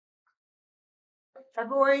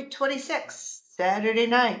February 26th, Saturday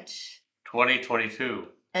night. 2022.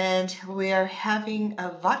 And we are having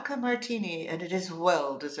a vodka martini, and it is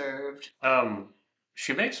well deserved.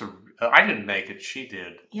 She makes a. I didn't make it. She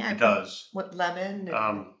did. Yeah, I It put does. what lemon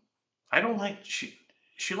and I don't like.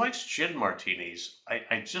 She likes gin martinis.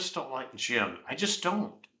 I just don't like gin. I just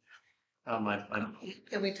don't. I'm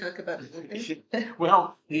can we talk about it?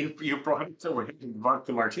 well, you brought it to we're having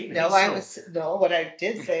vodka martinis. No, what I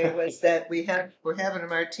did say was that we're having a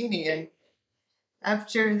martini, and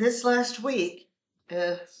after this last week,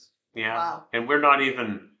 uh, Yeah, wow, and we're not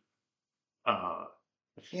even. Uh,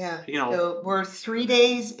 yeah. you know. So we're 3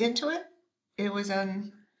 days into it. It was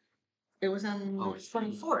on Oh, the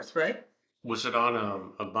 24th, right? was it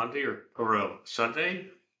on a Monday or a Sunday?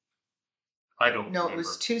 I don't No, it was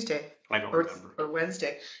remember. Tuesday I don't or remember.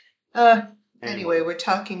 Wednesday. Anyway, Anyway, we're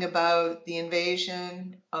talking about the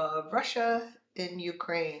invasion of Russia in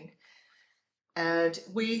Ukraine, and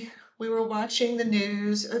we were watching the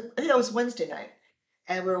news. It was Wednesday night,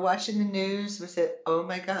 and we were watching the news. We said, "Oh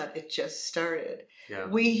my God, it just started." yeah.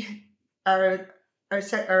 We our our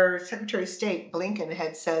Secretary of State Blinken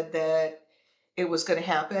had said that it was going to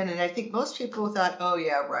happen, and I think most people thought, "Oh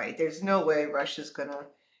yeah, right. There's no way Russia's going to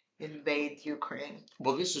invade Ukraine."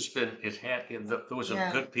 Well, this has been, there was a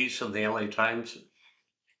Yeah. good piece in the LA Times.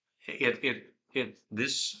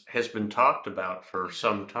 This has been talked about for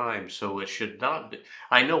some time, so it should not be.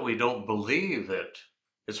 I know we don't believe it.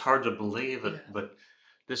 It's hard to believe it, Yeah. but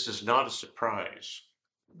this is not a surprise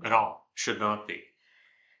at all. Should not be.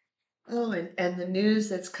 Oh, and the news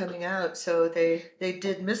that's coming out. So they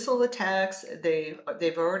did missile attacks.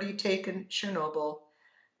 They've already taken Chernobyl,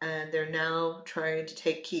 and they're now trying to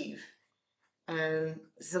take Kyiv. And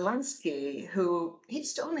Zelensky, who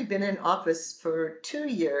he's only been in office for 2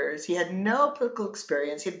 years, he had no political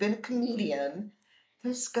experience. He'd been a comedian.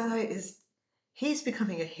 This guy he's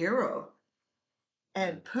becoming a hero,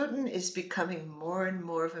 and Putin is becoming more and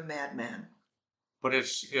more of a madman. But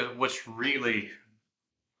what's really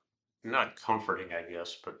not comforting, I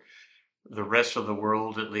guess, but the rest of the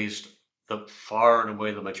world, at least the far and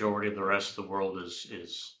away the majority of the rest of the world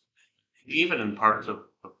is even in parts of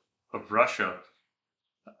Russia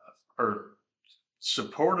are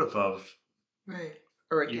supportive of Right.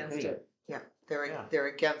 Or against Ukraine. it. Yeah, they're Yeah, they're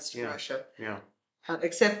against yeah, Russia. yeah.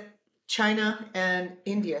 Except China and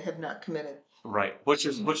India have not committed. Right. Which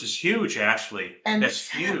is huge, actually. And That's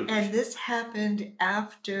huge. this happened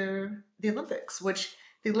after the Olympics, which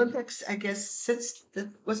the Olympics, I guess, since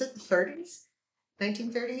was it the 30s,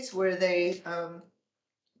 1930s, where they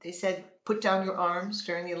said put down your arms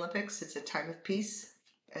during the Olympics. It's a time of peace,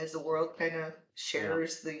 as the world kind of Yeah.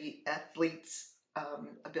 shares the athletes'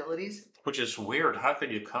 abilities. Which is weird. How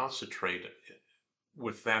can you concentrate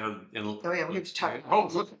with that Oh yeah, we have to talk in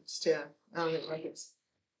about Olympics too. Oh, the Olympics.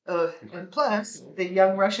 And plus the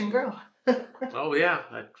young Russian girl. oh yeah,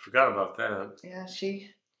 I forgot about that. Yeah,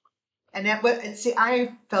 and that what and see,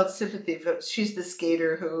 I felt sympathy for. She's the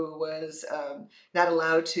skater who was not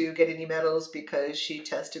allowed to get any medals because she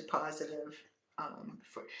tested positive.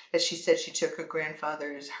 As she said, she took her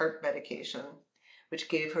grandfather's heart medication, which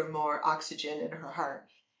gave her more oxygen in her heart.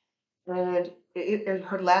 And in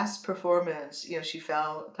her last performance, she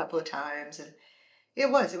fell a couple of times, and it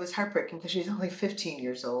was heartbreaking because she's only 15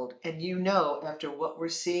 years old, and after what we're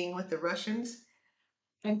seeing with the Russians,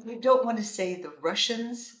 and I don't want to say the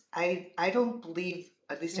Russians. I don't believe,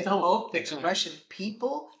 at least I No, hope, that the exactly. Russian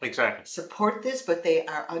people Exactly. support this, but they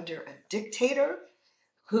are under a dictator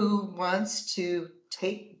who wants to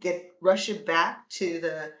get Russia back to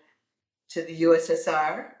the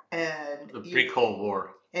USSR, and The pre-Cold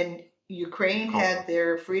War. and Ukraine had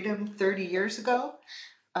their freedom 30 years ago.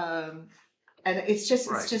 Um, and it's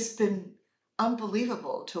just been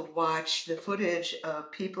unbelievable to watch the footage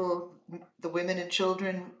of people, the women and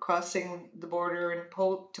children crossing the border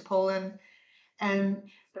to Poland, and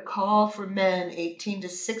the call for men 18 to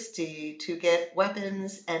 60 to get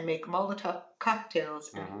weapons and make Molotov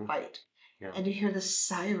cocktails and fight. Yeah. And you hear the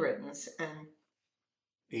sirens and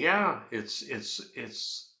Yeah, it's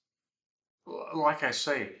like I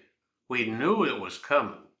say, we knew it was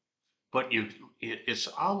coming, but it's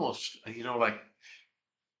almost like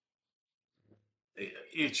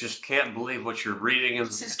you just can't believe what you're reading.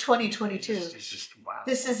 This is 2022. It's just wow.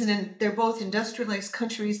 This isn't. They're both industrialized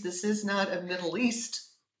countries. This is not a Middle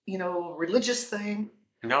East, religious thing.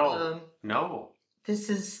 No, no, This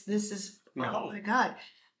is oh no. my God,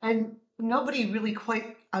 and nobody really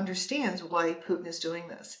quite understands why Putin is doing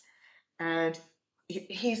this. And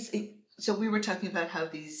so we were talking about how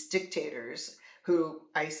these dictators, who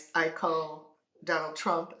I call Donald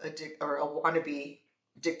Trump or a wannabe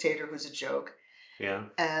dictator who's a joke, Yeah.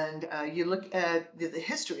 And you look at the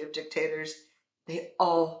history of dictators, they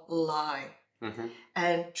all lie. Hmm.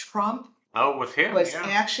 And Trump Oh, with him, was yeah.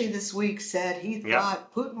 actually this week said he Yeah.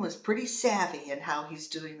 thought Putin was pretty savvy in how he's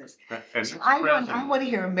doing this. And So it's I president. want to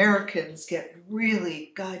hear Americans get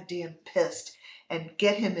really goddamn pissed and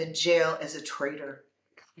get him in jail as a traitor.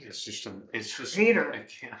 It's just, Traitor. I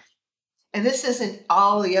can't. And this isn't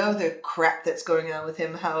all the other crap that's going on with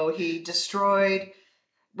him, how he destroyed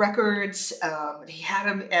records. He had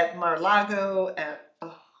him at Mar-a-Lago, and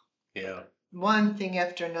Yeah. one thing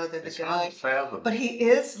after another. The It's hard guy, to fathom. but he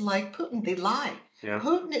is like Putin. They lie. Yeah.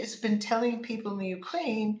 Putin has been telling people in the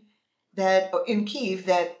Ukraine that in Kiev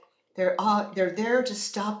that they're there to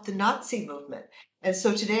stop the Nazi movement. And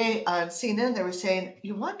so today on CNN they were saying,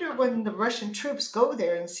 you wonder when the Russian troops go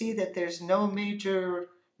there and see that there's no major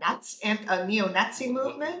neo-Nazi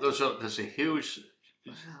movement. There's a huge,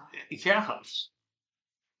 Wow. yeah.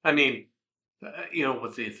 I mean,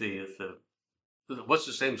 with what's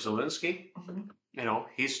his name, Zelensky? Mhm.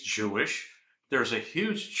 He's Jewish. There's a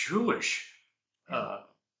huge Jewish uh,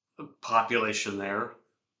 population there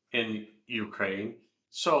in Ukraine.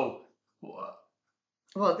 So,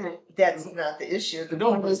 Well, that's not the issue. The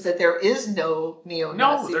no, point is that there is no no,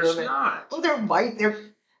 neo-Nazi there's movement. not. Oh, they're white.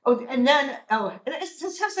 And then and it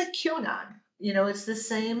sounds like QAnon. It's the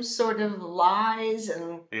same sort of lies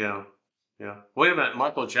and. Yeah, yeah. Wait a minute,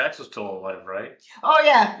 Michael Jackson's still alive, right? Oh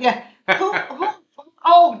yeah, yeah. Who?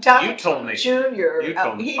 Oh, Donald You told me. Jr. You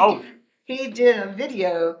told me. He did a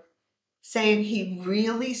video saying he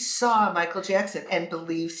really saw Michael Jackson and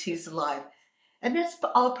believes he's alive, and that's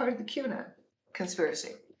all part of the QAnon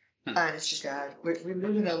conspiracy. Honest to God, we're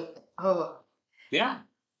living Yeah.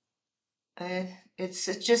 and it's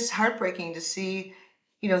just heartbreaking to see.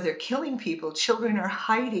 They're killing people. Children are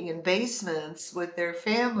hiding in basements with their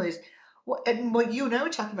families. And what you and I were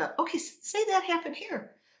talking about. Okay, say that happened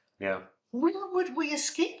here. Yeah. Where would we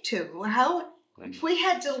escape to? How if we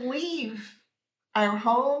had to leave our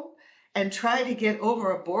home and try to get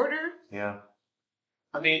over a border? Yeah.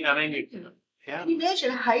 Yeah. Can you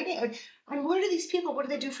imagine hiding? And what are these people? What do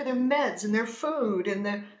they do for their meds and their food and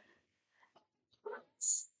their?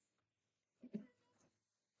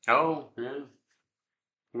 Oh, yeah.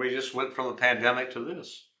 We just went from a pandemic to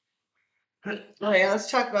this. Oh yeah, let's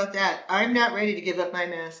talk about that. I'm not ready to give up my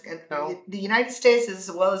mask. And No. the United States, as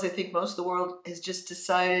well as I think most of the world, has just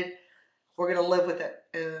decided we're going to live with it.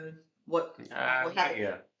 And what happened?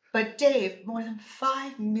 Yeah. But Dave, more than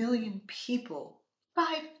 5 million people,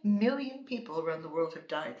 5 million people around the world have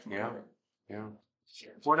died from Yeah. COVID. Yeah.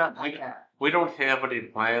 We're not. We don't have any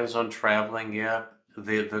plans on traveling yet.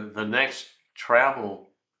 The next travel,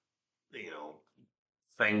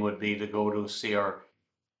 thing would be to go to see our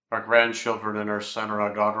grandchildren and our son or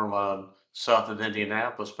our daughter-in-law south of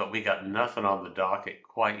Indianapolis, but we got nothing on the docket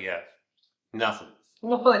quite yet. Nothing.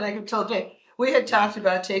 No, and like I told Dave, we had talked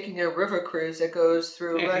about taking a river cruise that goes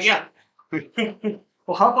through Russia. Yeah.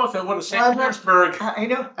 Well, how about that one to St. Petersburg? I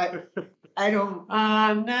know. I don't.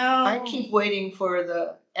 No. I keep waiting for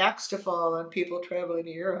the axe to fall on people traveling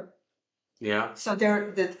to Europe. Yeah. So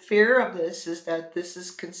the fear of this is that this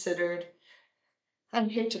is considered. I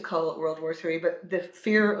hate to call it World War III, but the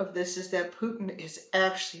fear of this is that Putin is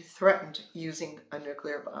actually threatened using a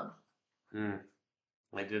nuclear bomb.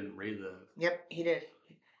 I didn't read that. Yep, he did.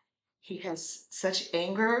 He has such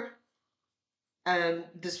anger. And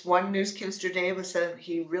this one newscaster today was said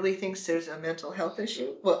he really thinks there's a mental health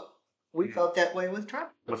issue. Well, we felt that way with Trump.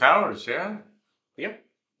 With ours, yeah. Yep.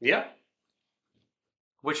 Yep.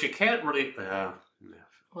 Which you can't really.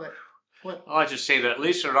 What? What? I just say that at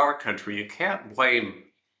least in our country, you can't blame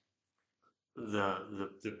the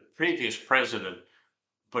previous president.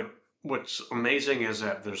 But what's amazing is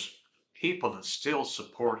that there's people that still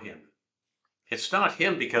support him. It's not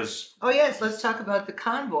him because Oh yes, let's talk about the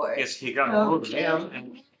convoy. it's he got moved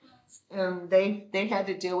in. And they had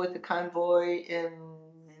to deal with the convoy in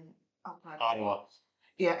Ottawa.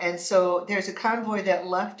 Yeah, and so there's a convoy that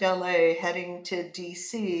left LA heading to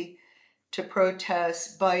DC to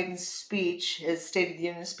protest Biden's speech, his State of the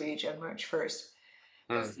Union speech on March 1st.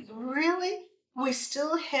 Really? We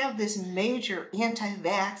still have this major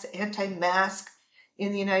anti-vax, anti-mask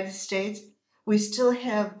in the United States. We still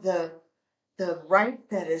have the right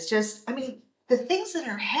that is just, I mean, the things that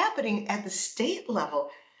are happening at the state level.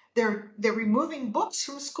 They're removing books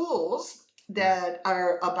from schools that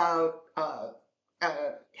are about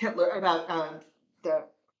Hitler, about the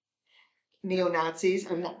neo-Nazis,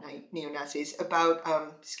 or not neo-Nazis, about,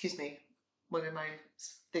 excuse me, what am I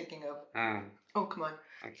thinking of? Oh, come on.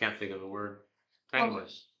 I can't think of the word.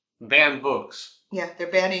 Anyways, ban books. Yeah,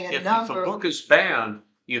 they're banning a number. If a book is banned,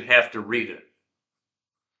 you have to read it.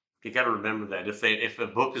 You got to remember that if a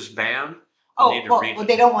book is banned, you need Oh, to well, read well, it,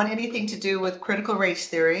 they don't want anything to do with critical race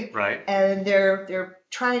theory, right? and they're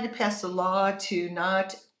trying to pass a law to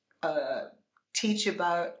not uh, teach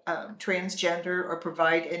about transgender or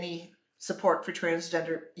provide any support for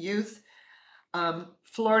transgender youth.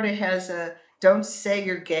 Florida has a "Don't say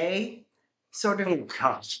you're gay" sort of. Oh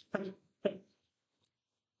gosh.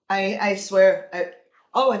 I swear.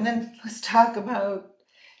 Oh, and then let's talk about.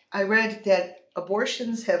 I read that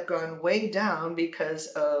abortions have gone way down because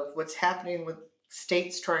of what's happening with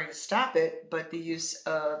states trying to stop it, but the use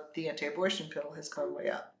of the anti-abortion pill has gone way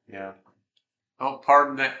up. Yeah. Oh,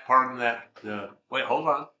 pardon that. Pardon that. Wait, hold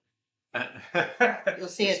on. You'll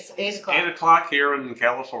see it's 8 o'clock. 8 o'clock here in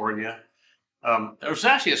California. There's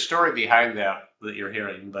actually a story behind that you're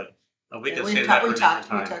hearing, but we Yeah, can say that for another we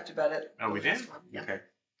time. talked about it. Oh, we the did? last one, yeah. Okay.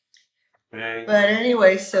 Bang. But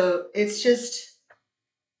anyway, so it's just.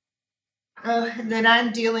 And then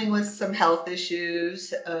I'm dealing with some health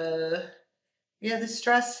issues. Yeah, the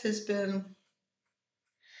stress has been.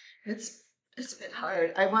 It's it's been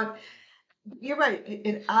hard. I want. You're right.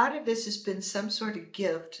 And out of this has been some sort of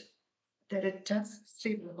gift that it doesn't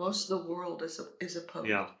seem most of the world is opposed.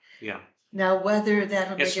 Yeah, yeah. Now, whether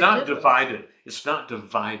that'll make It's a not difference. divided. It's not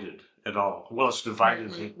divided at all. Well, it's divided,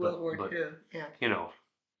 Apparently, World War but II. Yeah, you know,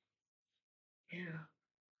 yeah.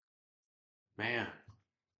 man,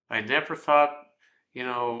 I never thought, you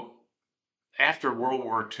know, after World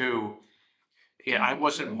War II, yeah, I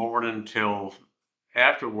wasn't born until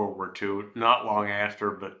after World War II, not long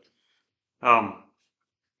after, but um,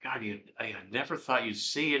 God, I never thought you'd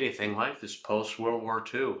see anything like this post World War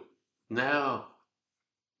II. No,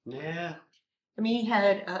 yeah, I mean, he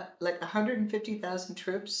had like 150,000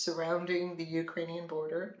 troops surrounding the Ukrainian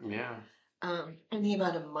border, yeah. and the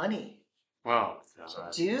amount of money Well, to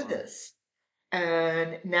God, do this.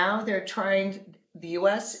 And now they're trying, the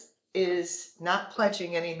US is not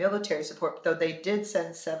pledging any military support, though they did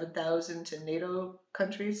send 7,000 to NATO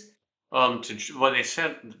countries. well, they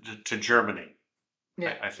sent to Germany,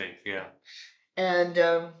 Yeah. I think, yeah. And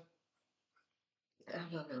I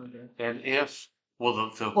don't know. And if,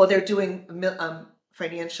 well, Well, they're doing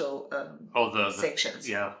financial the sanctions.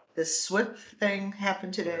 yeah, The SWIFT thing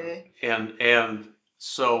happened yeah. today. And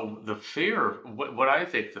so the fear, what I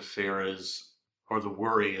think the fear is, or the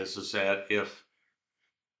worry is that if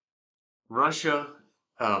Russia,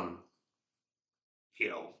 um, you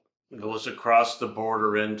know, goes across the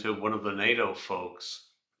border into one of the NATO folks,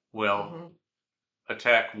 well, Mhm.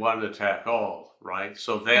 attack one, attack all, right?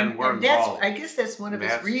 So then we're And that's, involved. I guess that's one of his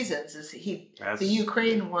That's reasons is the that's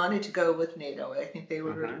Ukraine wanted to go with NATO. I think they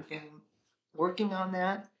were mhm, working on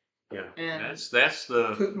that, yeah. and That's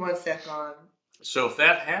the Putin wants that gone. so if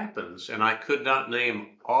that happens, and I could not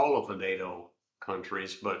name all of the NATO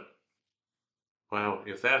countries, but wow,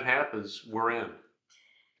 if that happens, we're in.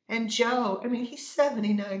 And Joe, I mean, he's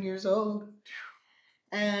 79 years old,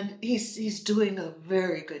 and he's doing a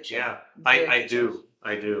very good job. Yeah, Very good job.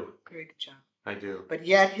 I do, Very good job. I do. But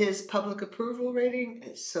yet his public approval rating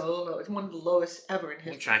is so low. It's one of the lowest ever in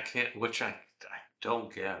history. Which I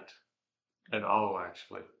don't get at all,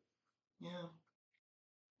 actually. Yeah.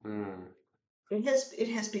 Hmm. It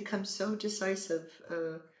has become so decisive,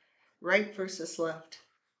 right versus left.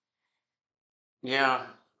 Yeah.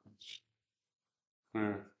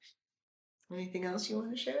 Hmm. Anything else you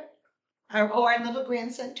want to share? Our little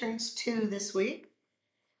grandson turns 2 this week.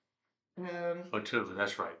 Oh, two.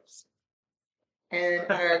 That's right. And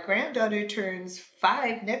our granddaughter turns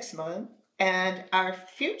 5 next month. And our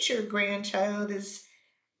future grandchild is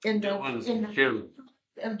in That the one's in June.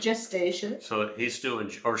 of gestation. So he's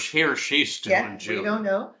doing, or he or she's Yeah, doing we June, don't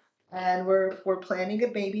know. And we're planning a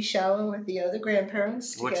baby shower with the other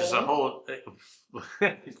grandparents which is a together. whole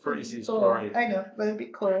crazy Cool. story. I know, but it'd be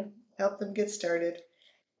cool. Help them get started.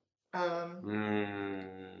 Um,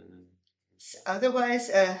 Hmm. Otherwise,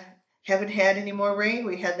 haven't had any more rain.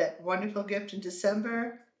 We had that wonderful gift in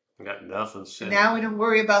December. I got nothing And since. now we don't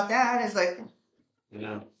worry about that. It's like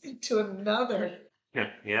Yeah. to another.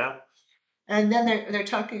 Yeah. And then they're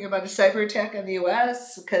talking about a cyber attack on the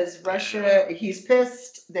U.S. because Russia. He's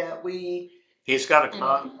pissed that we. He's got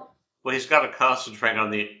to well, he's got to concentrate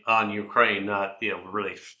on Ukraine, not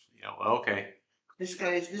really. Okay. This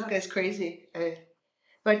guy's crazy.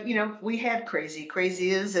 But we had crazy.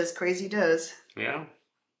 Crazy is as crazy does. Yeah.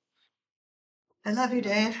 I love you,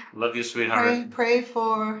 Dave. Love you, sweetheart. Pray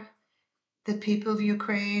for the people of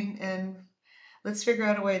Ukraine, and let's figure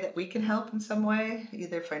out a way that we can help in some way,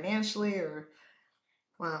 either financially or,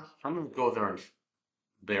 well, I'm gonna go there and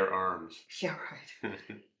bare arms. yeah, right.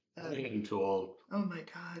 I'm getting too old. Oh my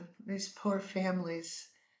God, these poor families.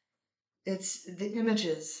 it's the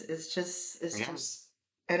images. It's Yeah. just,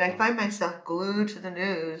 and I Mm. find myself glued to the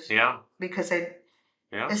news Yeah. because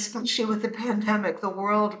Yeah. especially with the pandemic, the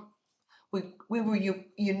world, we were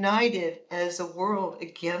united as a world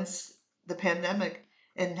against the pandemic,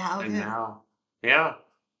 and now And that, now, yeah,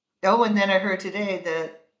 oh, and then I heard today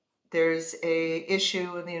that there's a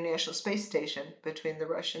issue in the International Space Station between the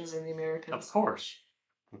Russians and the of Americans. course.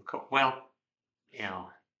 Well, you know,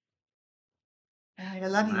 All right, I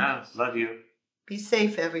love you. love you. Be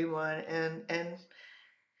safe, everyone, and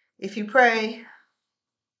if you pray,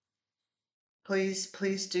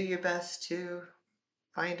 please do your best to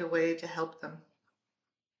find a way to help them.